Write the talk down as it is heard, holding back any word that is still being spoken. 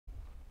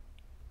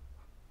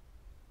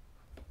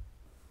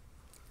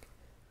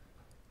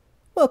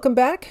Welcome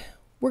back.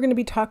 We're going to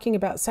be talking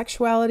about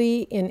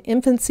sexuality in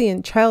infancy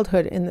and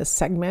childhood in this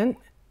segment.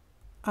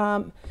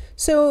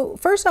 So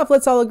first off,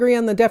 let's all agree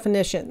on the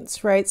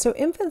definitions, right? So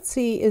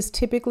infancy is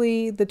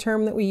typically the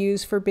term that we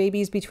use for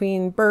babies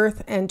between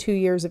birth and 2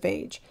 years of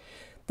age.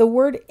 The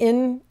word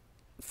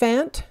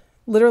infant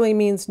literally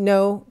means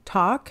no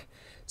talk.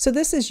 So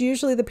this is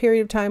usually the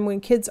period of time when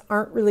kids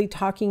aren't really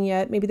talking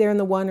yet. Maybe they're in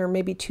the 1 or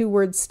maybe 2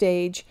 word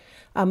stage.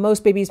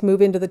 Most babies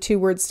move into the 2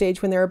 word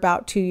stage when they're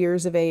about 2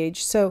 years of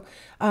age. So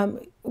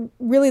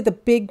really the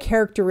big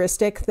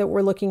characteristic that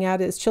we're looking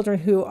at is children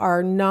who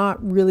are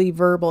not really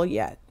verbal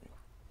yet.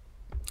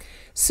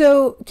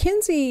 So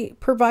Kinsey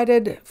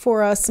provided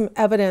for us some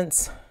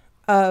evidence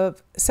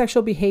of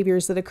sexual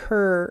behaviors that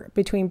occur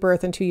between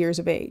birth and 2 years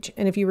of age.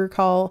 And if you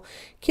recall,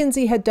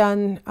 Kinsey had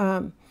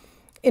done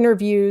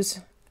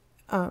interviews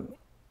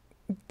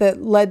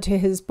that led to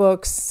his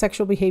books,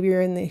 Sexual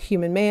Behavior in the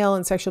Human Male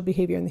and Sexual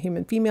Behavior in the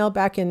Human Female,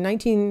 back in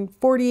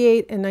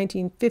 1948 and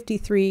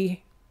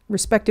 1953,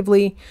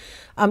 respectively.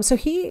 So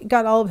he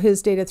got all of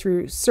his data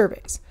through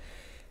surveys.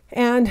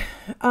 And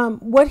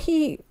what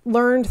he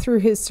learned through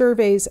his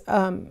surveys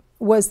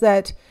was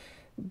that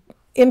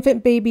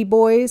infant baby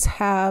boys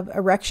have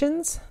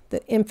erections,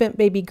 that infant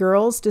baby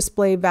girls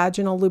display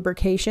vaginal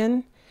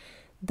lubrication,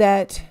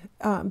 that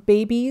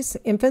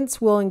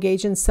infants will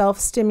engage in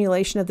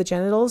self-stimulation of the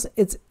genitals.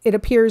 It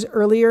appears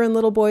earlier in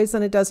little boys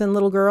than it does in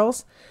little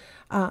girls,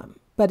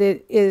 but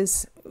it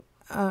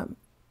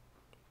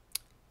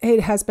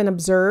has been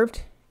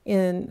observed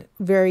in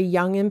very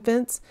young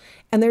infants.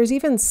 And there's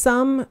even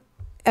some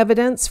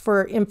evidence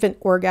for infant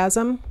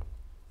orgasm.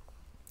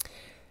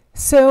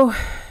 So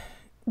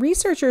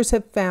researchers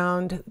have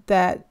found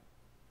that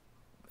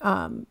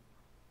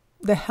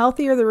the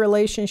healthier the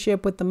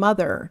relationship with the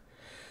mother,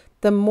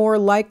 the more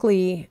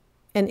likely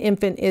an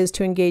infant is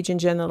to engage in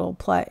genital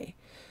play.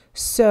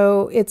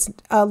 So it's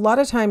a lot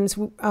of times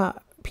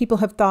people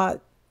have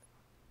thought,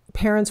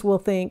 parents will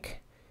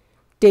think,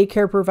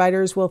 daycare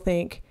providers will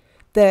think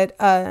that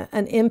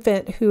an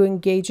infant who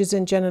engages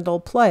in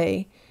genital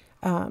play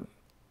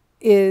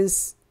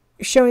is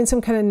showing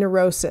some kind of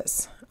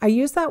neurosis. I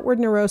use that word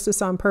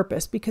neurosis on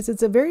purpose because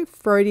it's a very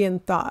Freudian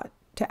thought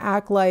to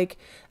act like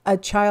a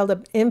child,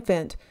 an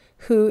infant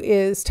who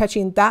is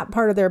touching that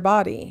part of their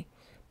body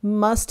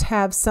must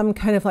have some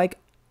kind of like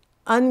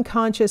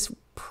unconscious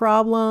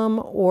problem,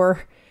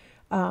 or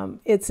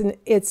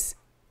it's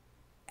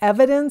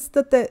evidence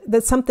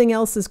that something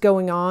else is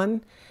going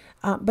on.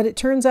 But it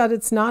turns out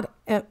it's not.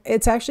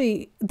 It's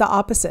actually the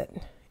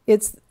opposite.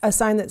 It's a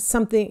sign that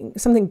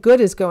something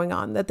good is going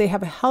on, that they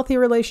have a healthy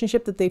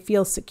relationship, that they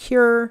feel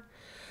secure.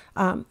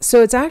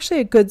 So it's actually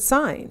a good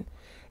sign.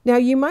 Now,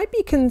 you might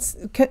be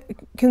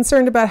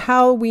concerned about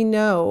how we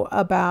know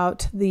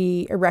about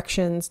the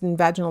erections and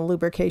vaginal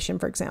lubrication,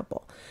 for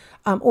example,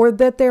 or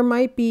that there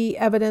might be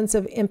evidence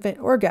of infant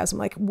orgasm.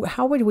 Like,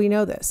 how would we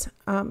know this?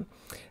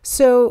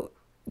 So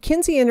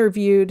Kinsey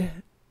interviewed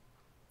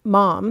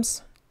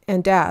moms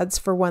and dads,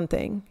 for one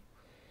thing.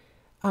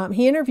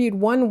 He interviewed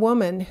one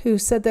woman who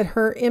said that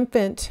her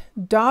infant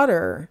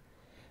daughter,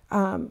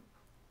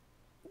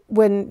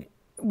 when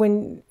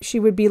she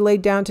would be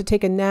laid down to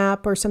take a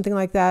nap or something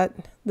like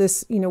that,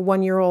 this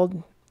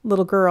 1-year-old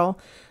little girl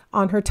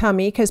on her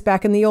tummy, because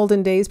back in the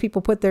olden days,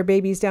 people put their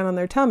babies down on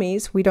their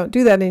tummies. We don't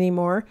do that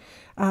anymore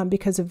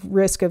because of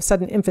risk of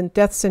sudden infant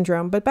death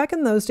syndrome. But back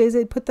in those days,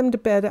 they'd put them to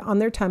bed on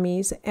their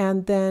tummies.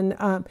 And then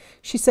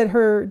she said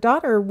her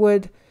daughter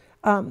would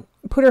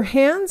put her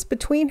hands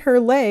between her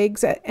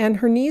legs and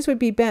her knees would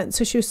be bent.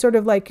 So she was sort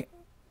of like,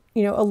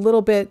 a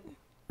little bit,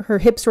 her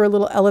hips were a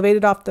little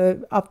elevated off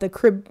the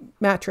crib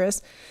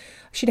mattress.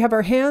 She'd have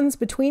her hands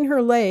between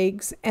her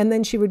legs, and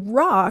then she would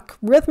rock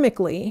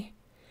rhythmically.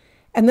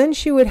 And then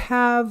she would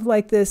have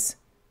like this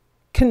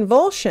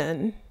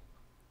convulsion,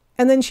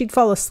 and then she'd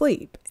fall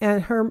asleep.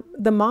 And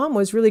the mom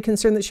was really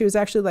concerned that she was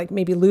actually like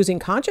maybe losing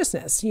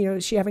consciousness.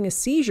 Is she having a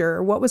seizure,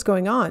 or what was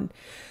going on?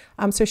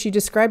 So she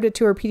described it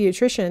to her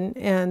pediatrician,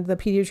 and the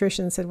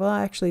pediatrician said, well,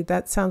 actually,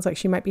 that sounds like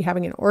she might be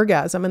having an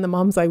orgasm. And the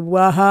mom's like,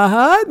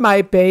 what,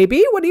 my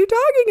baby? What are you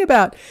talking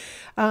about?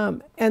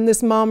 And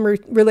this mom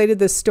related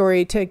this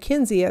story to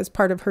Kinsey as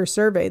part of her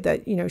survey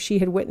that, she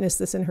had witnessed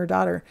this in her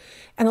daughter.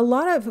 And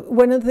one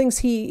of the things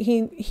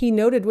he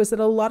noted was that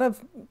a lot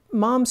of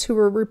moms who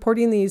were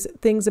reporting these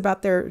things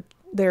about their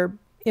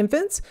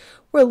infants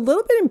were a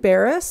little bit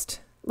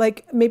embarrassed.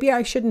 Like, maybe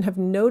I shouldn't have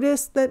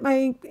noticed that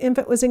my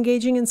infant was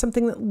engaging in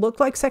something that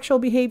looked like sexual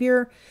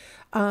behavior.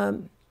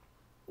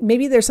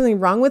 Maybe there's something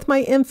wrong with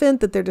my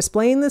infant that they're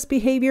displaying this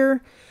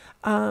behavior.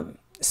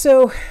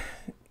 So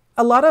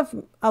a lot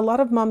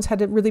of moms had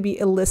to really be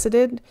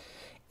elicited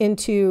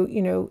into,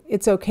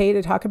 it's okay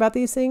to talk about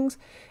these things.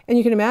 And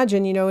you can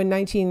imagine, in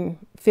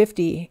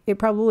 1950, it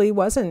probably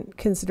wasn't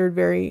considered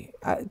very,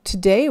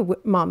 today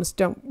moms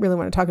don't really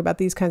want to talk about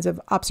these kinds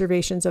of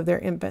observations of their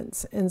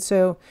infants. And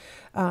so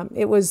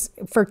it was,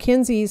 for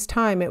Kinsey's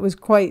time, it was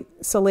quite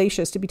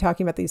salacious to be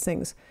talking about these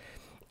things.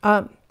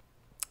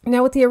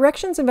 Now with the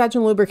erections and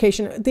vaginal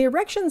lubrication, the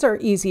erections are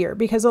easier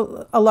because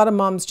a lot of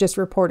moms just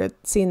reported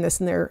seeing this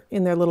in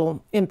their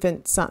little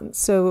infant sons.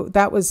 So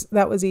that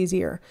was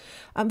easier.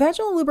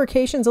 Vaginal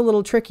lubrication is a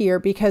little trickier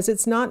because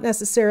it's not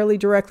necessarily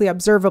directly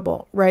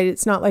observable, right?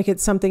 It's not like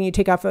it's something you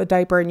take off a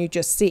diaper and you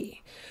just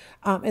see.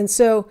 And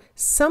so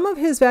some of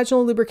his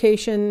vaginal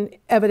lubrication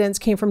evidence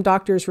came from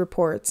doctors'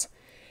 reports.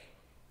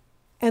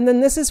 And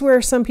then this is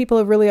where some people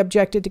have really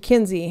objected to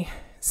Kinsey.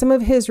 Some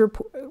of his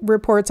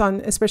reports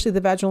on especially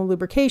the vaginal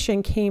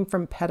lubrication came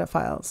from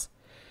pedophiles.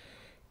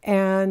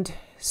 And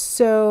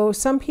so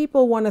some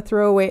people want to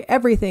throw away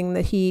everything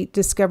that he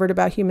discovered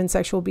about human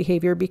sexual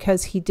behavior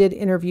because he did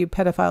interview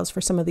pedophiles for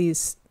some of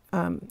these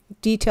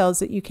details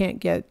that you can't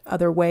get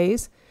other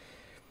ways.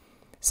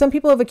 Some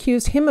people have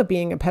accused him of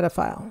being a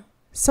pedophile.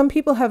 Some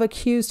people have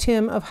accused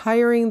him of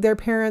hiring their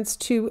parents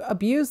to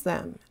abuse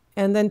them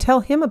and then tell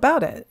him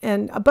about it,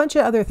 and a bunch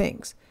of other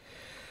things.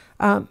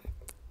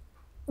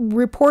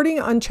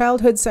 Reporting on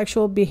childhood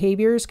sexual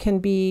behaviors can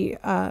be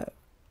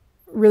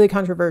really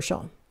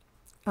controversial.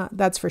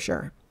 That's for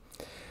sure.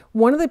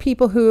 One of the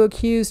people who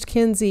accused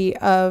Kinsey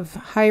of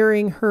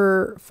hiring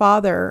her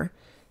father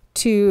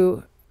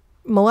to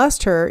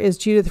molest her is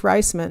Judith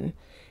Reisman.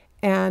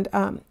 And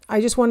I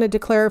just wanted to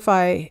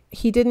clarify,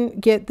 he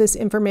didn't get this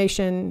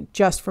information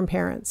just from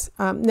parents.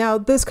 Now,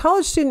 this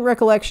college student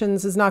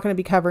recollections is not going to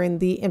be covering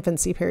the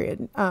infancy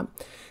period.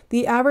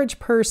 The average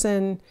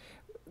person,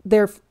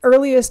 their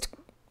earliest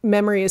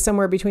memory is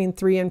somewhere between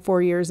 3 and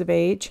 4 years of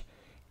age.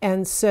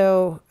 And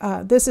so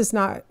this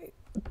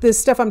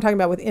stuff I'm talking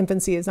about with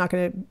infancy is not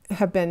going to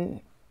have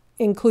been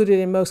included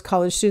in most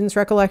college students'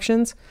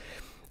 recollections,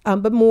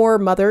 but more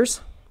mothers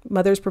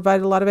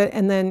provided a lot of it.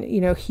 And then,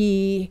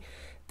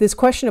 this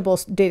questionable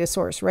data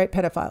source, right?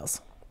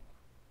 Pedophiles.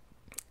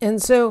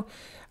 And so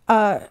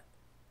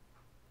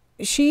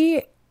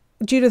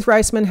Judith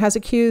Reisman has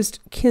accused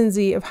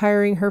Kinsey of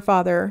hiring her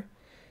father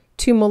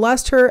to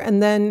molest her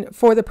and then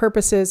for the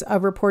purposes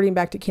of reporting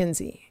back to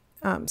Kinsey.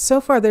 So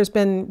far, there's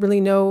been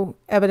really no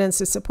evidence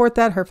to support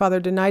that. Her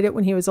father denied it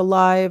when he was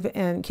alive,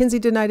 and Kinsey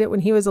denied it when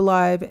he was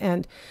alive.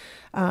 And,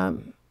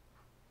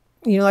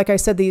 like I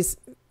said, these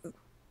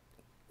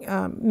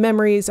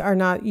memories are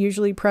not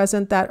usually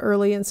present that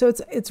early. And so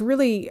it's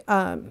really,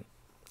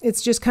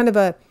 it's just kind of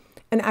an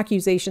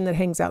accusation that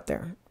hangs out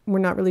there. We're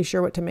not really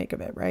sure what to make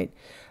of it, right?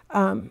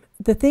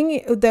 The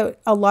thing that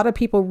a lot of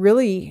people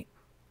really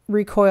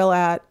recoil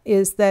at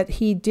is that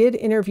he did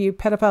interview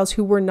pedophiles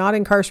who were not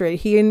incarcerated.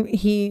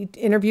 He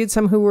interviewed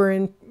some who were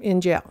in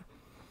jail.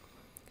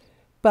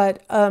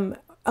 But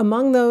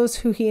among those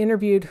who he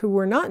interviewed who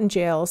were not in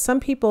jail, some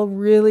people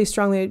really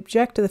strongly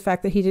object to the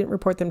fact that he didn't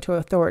report them to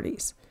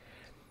authorities.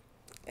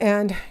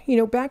 And,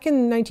 back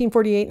in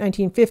 1948,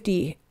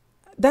 1950,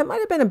 that might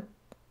have been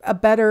a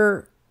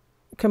better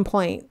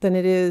complaint than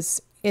it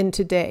is in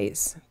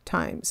today's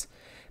times.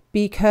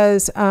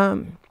 Because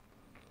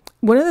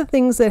one of the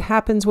things that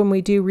happens when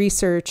we do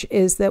research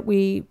is that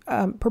we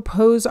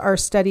propose our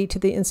study to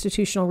the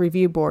Institutional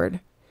Review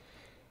Board.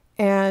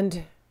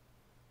 And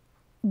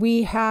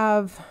we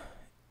have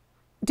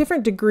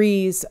different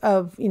degrees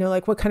of,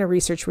 like what kind of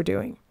research we're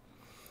doing.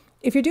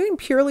 If you're doing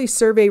purely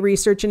survey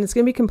research and it's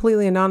going to be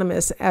completely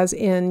anonymous, as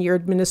in you're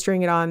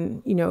administering it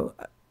on,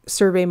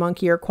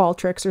 SurveyMonkey or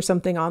Qualtrics or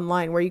something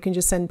online where you can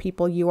just send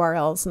people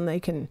URLs and they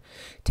can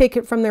take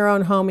it from their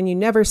own home and you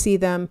never see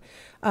them.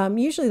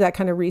 Usually that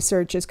kind of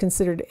research is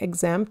considered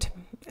exempt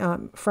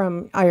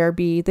from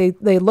IRB.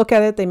 They look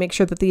at it, they make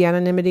sure that the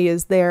anonymity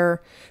is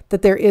there,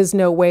 that there is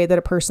no way that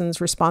a person's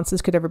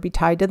responses could ever be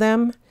tied to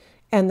them.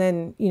 And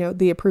then,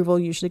 the approval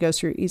usually goes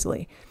through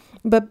easily.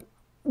 But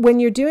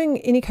when you're doing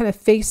any kind of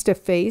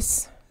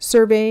face-to-face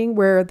surveying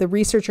where the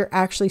researcher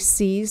actually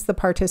sees the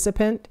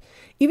participant,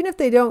 even if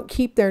they don't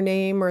keep their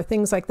name or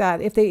things like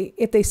that, if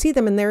they see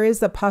them and there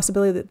is the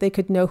possibility that they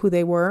could know who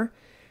they were,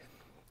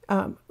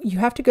 you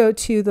have to go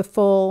to the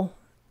full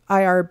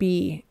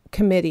IRB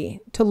committee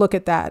to look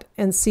at that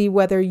and see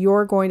whether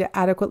you're going to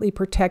adequately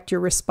protect your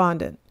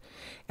respondent.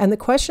 And the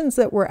questions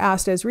that were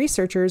asked as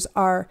researchers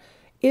are,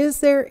 is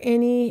there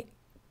any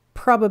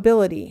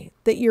probability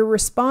that your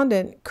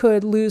respondent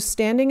could lose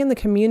standing in the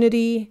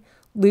community,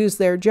 lose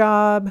their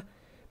job,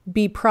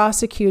 be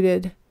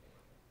prosecuted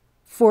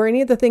for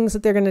any of the things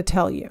that they're going to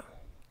tell you?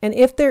 And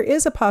if there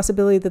is a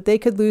possibility that they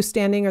could lose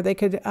standing or they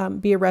could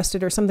be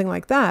arrested or something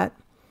like that,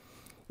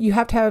 you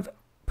have to have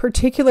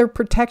particular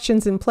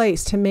protections in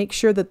place to make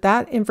sure that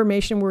that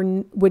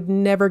information would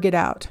never get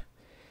out.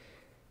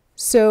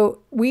 So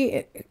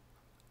we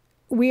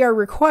are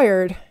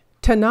required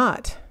to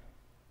not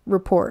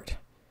report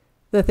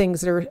the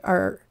things that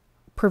are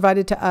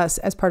provided to us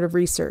as part of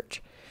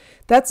research.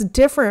 That's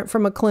different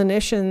from a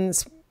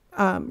clinician's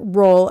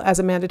role as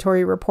a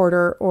mandatory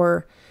reporter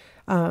or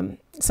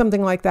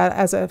something like that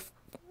as a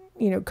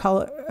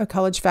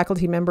college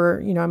faculty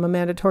member. I'm a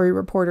mandatory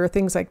reporter,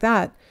 things like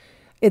that.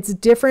 It's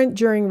different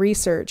during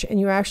research, and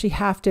you actually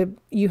have to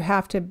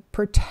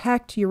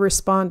protect your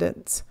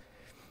respondents.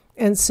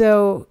 And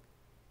so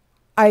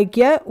I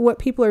get what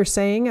people are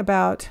saying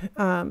about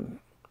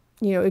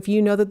if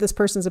you know that this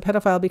person's a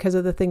pedophile because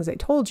of the things they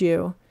told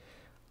you,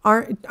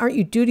 aren't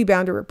you duty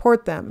bound to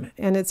report them?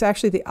 And it's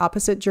actually the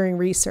opposite during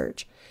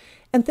research.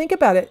 And think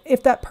about it.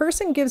 If that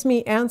person gives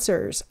me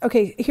answers,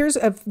 okay, here's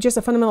just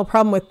a fundamental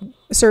problem with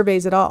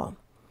surveys at all.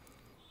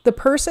 The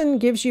person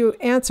gives you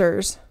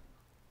answers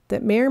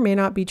that may or may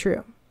not be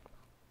true.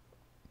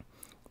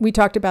 We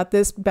talked about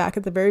this back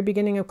at the very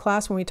beginning of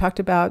class when we talked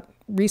about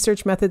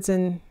research methods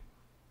in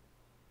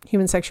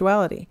human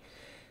sexuality.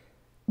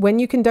 When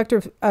you conduct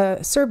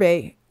a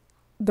survey,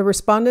 the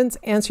respondents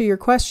answer your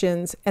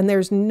questions, and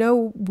there's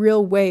no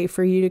real way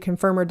for you to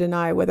confirm or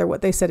deny whether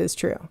what they said is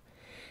true.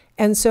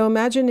 And so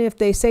imagine if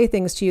they say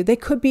things to you, they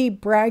could be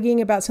bragging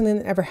about something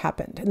that never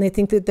happened, and they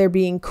think that they're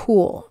being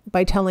cool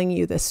by telling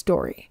you this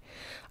story.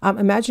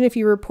 Imagine if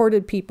you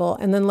reported people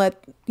and then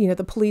let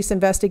the police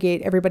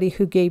investigate everybody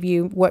who gave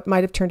you what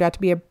might have turned out to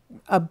be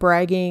a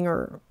bragging,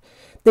 or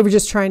they were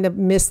just trying to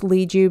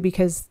mislead you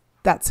because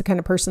that's the kind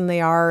of person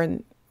they are,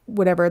 and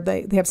whatever,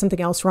 they have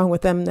something else wrong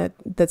with them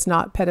that's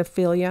not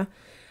pedophilia.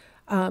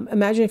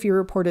 Imagine if you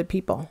reported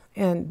people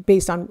and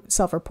based on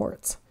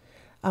self-reports.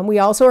 We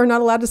also are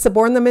not allowed to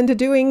suborn them into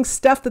doing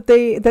stuff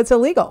that's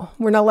illegal.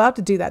 We're not allowed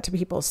to do that to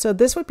people. So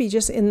this would be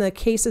just in the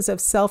cases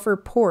of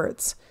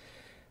self-reports.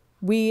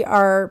 We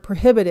are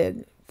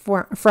prohibited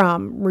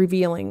from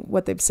revealing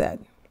what they've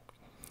said.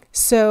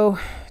 So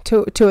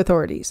to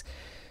authorities.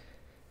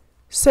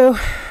 So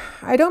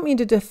I don't mean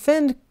to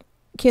defend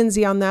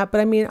Kinsey on that,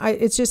 but I mean,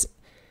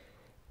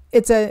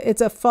 it's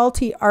a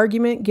faulty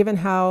argument given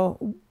how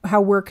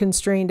we're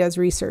constrained as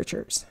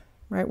researchers,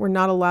 right? We're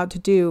not allowed to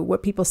do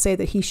what people say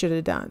that he should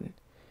have done.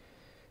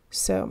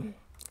 So,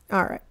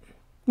 all right,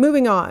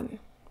 moving on.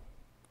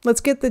 Let's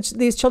get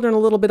these children a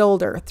little bit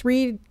older.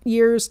 3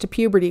 years to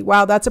puberty.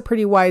 Wow, that's a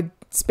pretty wide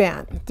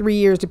span. 3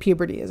 years to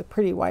puberty is a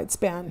pretty wide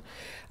span.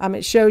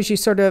 It shows you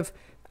sort of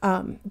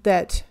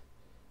that,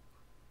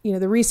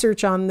 the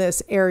research on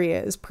this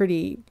area is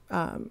pretty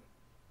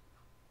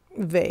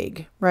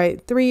vague,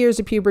 right? 3 years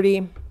of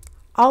puberty.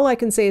 All I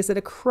can say is that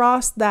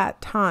across that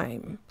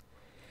time,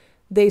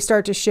 they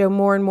start to show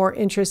more and more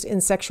interest in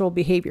sexual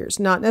behaviors.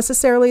 Not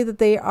necessarily that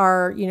they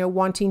are,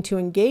 wanting to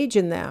engage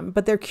in them,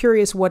 but they're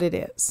curious what it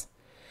is.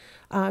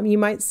 You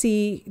might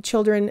see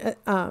children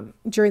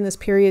during this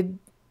period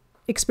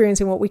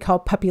experiencing what we call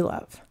puppy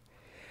love,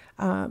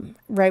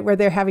 right? Where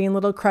they're having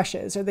little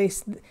crushes, or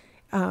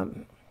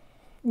when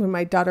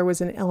my daughter was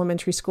in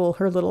elementary school,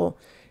 her little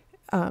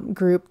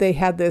group, they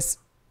had this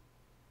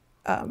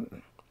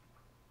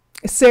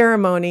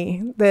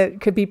ceremony that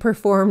could be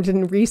performed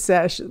in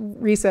recess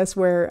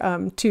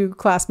where two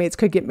classmates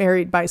could get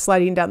married by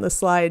sliding down the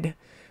slide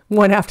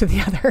one after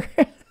the other.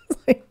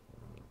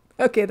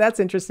 Okay, that's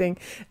interesting.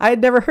 I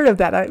had never heard of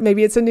that.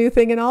 Maybe it's a new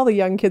thing and all the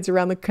young kids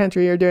around the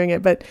country are doing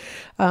it, but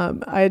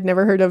I had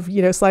never heard of,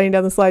 sliding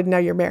down the slide and now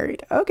you're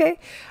married. Okay.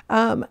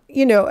 And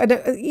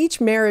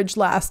each marriage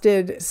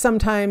lasted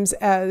sometimes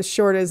as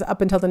short as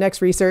up until the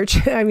next research.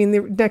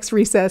 the next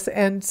recess.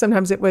 And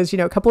sometimes it was,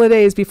 a couple of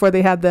days before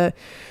they had the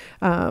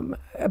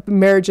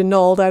marriage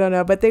annulled. I don't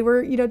know, but they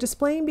were,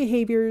 displaying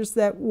behaviors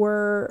that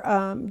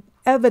were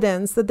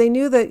evidence that they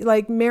knew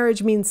that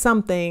marriage means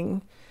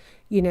something.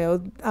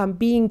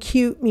 Being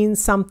cute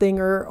means something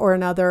or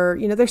another.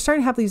 They're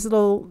starting to have these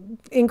little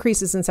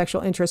increases in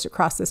sexual interest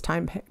across this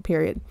time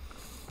period.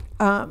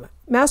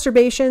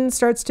 Masturbation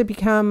starts to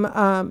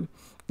become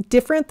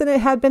different than it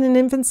had been in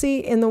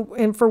infancy.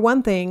 And for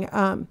one thing,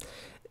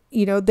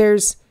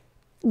 there's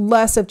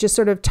less of just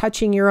sort of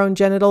touching your own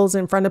genitals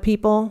in front of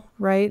people,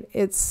 right?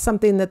 It's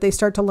something that they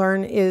start to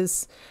learn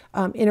is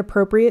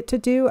inappropriate to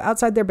do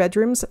outside their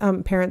bedrooms.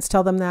 Parents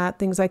tell them that,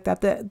 things like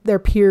that their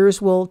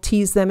peers will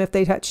tease them if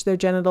they touch their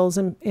genitals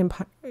in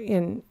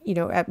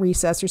at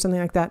recess or something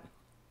like that.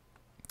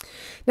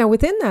 Now,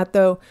 within that,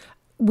 though,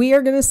 we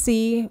are going to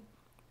see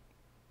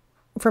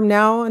from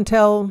now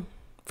until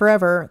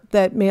forever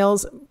that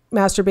males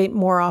masturbate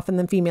more often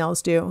than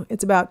females do.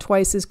 It's about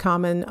twice as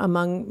common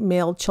among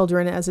male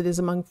children as it is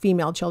among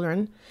female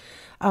children.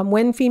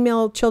 When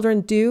female children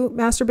do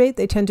masturbate,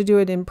 they tend to do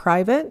it in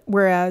private,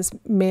 whereas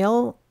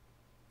male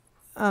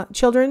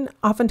children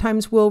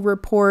oftentimes will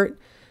report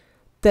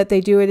that they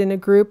do it in a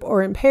group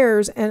or in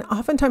pairs. And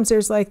oftentimes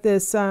there's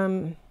this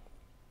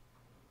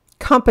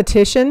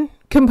competition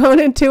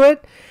component to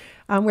it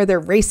where they're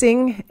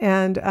racing.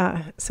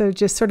 And so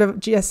just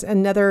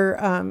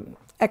another,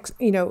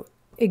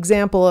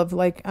 example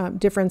of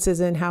differences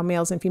in how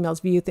males and females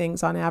view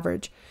things on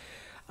average.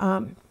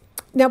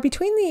 Now,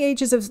 between the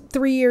ages of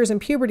 3 years and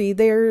puberty,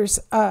 there's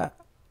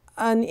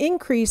an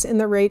increase in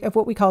the rate of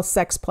what we call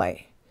sex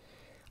play.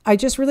 I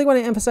just really want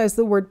to emphasize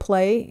the word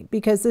play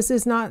because this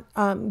is not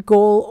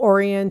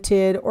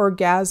goal-oriented,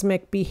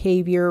 orgasmic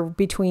behavior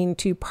between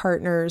two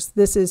partners.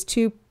 This is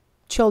two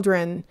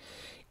children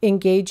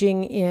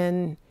engaging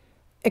in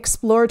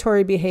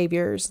exploratory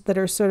behaviors that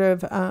are sort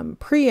of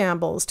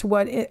preambles to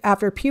what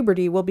after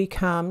puberty will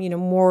become,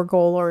 more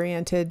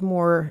goal-oriented,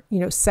 more,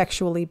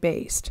 sexually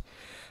based.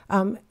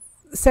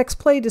 Sex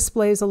play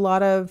displays a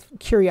lot of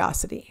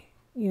curiosity.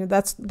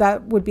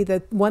 that would be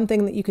the one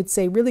thing that you could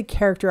say really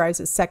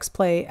characterizes sex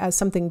play as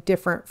something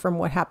different from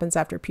what happens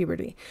after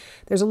puberty.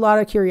 There's a lot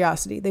of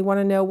curiosity. They want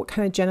to know what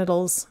kind of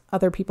genitals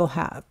other people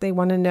have. They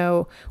want to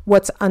know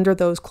what's under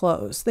those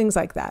clothes, things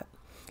like that.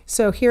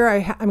 So here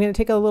I'm going to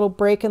take a little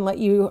break and let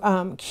you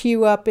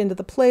cue up into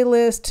the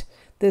playlist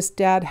this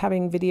dad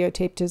having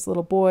videotaped his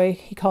little boy.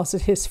 He calls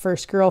it his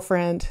first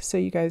girlfriend. So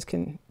you guys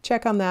can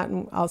check on that,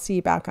 and I'll see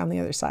you back on the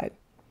other side.